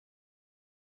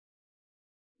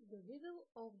The Riddle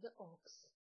of the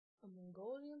Ox, a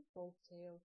Mongolian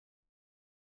Folktale.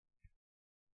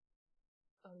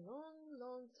 A long,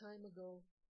 long time ago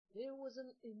there was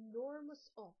an enormous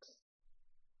ox.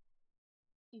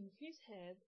 In his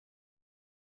head,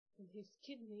 in his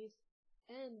kidneys,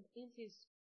 and in his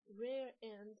rear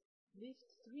end lived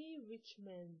three rich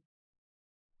men.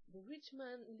 The rich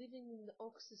man living in the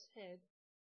ox's head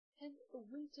had a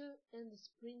winter and a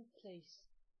spring place.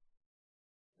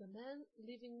 The man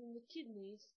living in the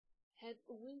kidneys had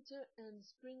a winter and a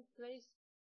spring place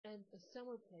and a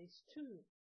summer place too.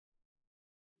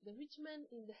 The rich man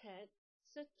in the head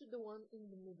said to the one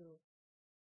in the middle,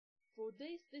 "For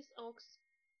days this ox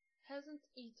hasn't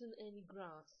eaten any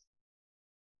grass."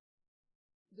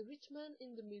 The rich man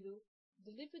in the middle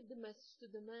delivered the message to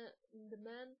the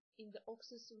man in the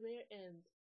ox's rear end.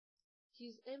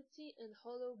 "His empty and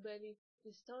hollow belly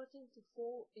is starting to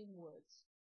fall inwards.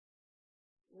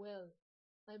 Well,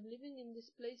 I'm living in this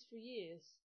place for years,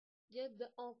 yet the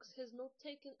ox has not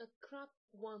taken a crap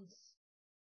once.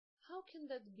 How can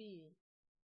that be?"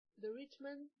 The rich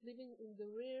man living in the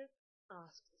rear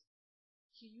asked.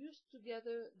 He used to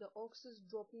gather the ox's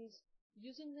droppings,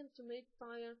 using them to make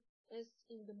fire as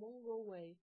in the Mongol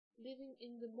way, living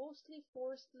in the mostly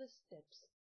forestless steppes.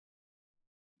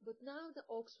 But now the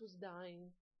ox was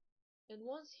dying, and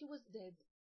once he was dead,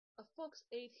 a fox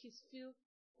ate his fill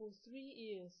for 3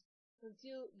 years,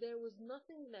 until there was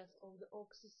nothing left of the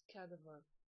ox's cadaver.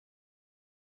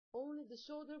 Only the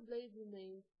shoulder blade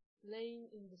remained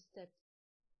lying in the steppe.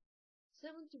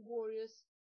 70 warriors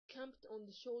camped on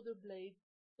the shoulder blade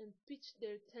and pitched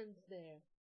their tents there.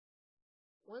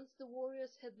 Once the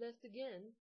warriors had left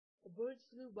again, a bird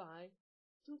flew by,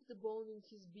 took the bone in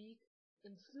his beak,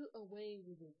 and flew away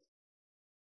with it.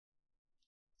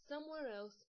 Somewhere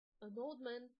else an old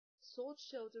man sought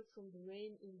shelter from the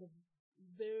rain in the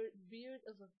beard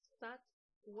of a fat,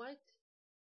 white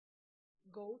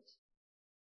goat,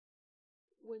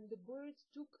 when the bird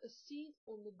took a seat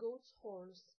on the goat's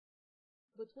horns.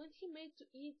 But when he made to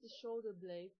eat the shoulder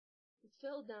blade, it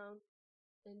fell down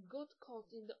and got caught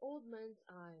in the old man's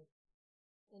eye,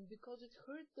 and because it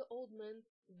hurt the old man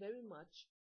very much,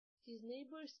 his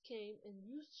neighbors came and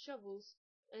used shovels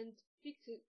and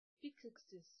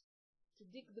pickaxes to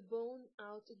dig the bone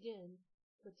out again,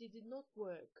 but it did not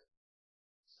work.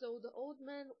 So the old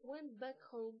man went back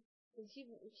home, and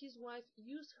his wife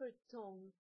used her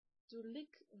tongue to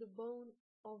lick the bone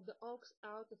of the ox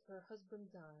out of her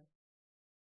husband's eye.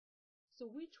 So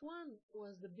which one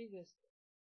was the biggest?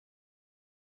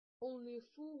 Only a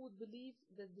fool would believe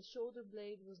that the shoulder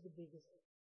blade was the biggest.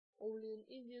 Only an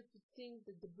idiot would think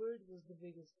that the bird was the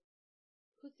biggest.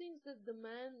 Who thinks that the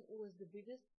man was the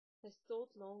biggest has thought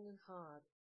long and hard.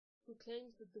 Who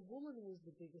claims that the woman was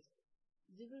the biggest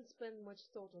didn't spend much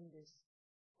thought on this.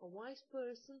 A wise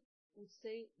person would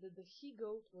say that the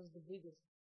he-goat was the biggest,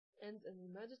 and an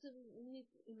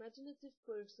imaginative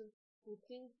person would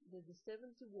think that the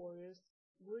 70 warriors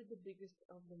were the biggest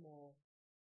of them all.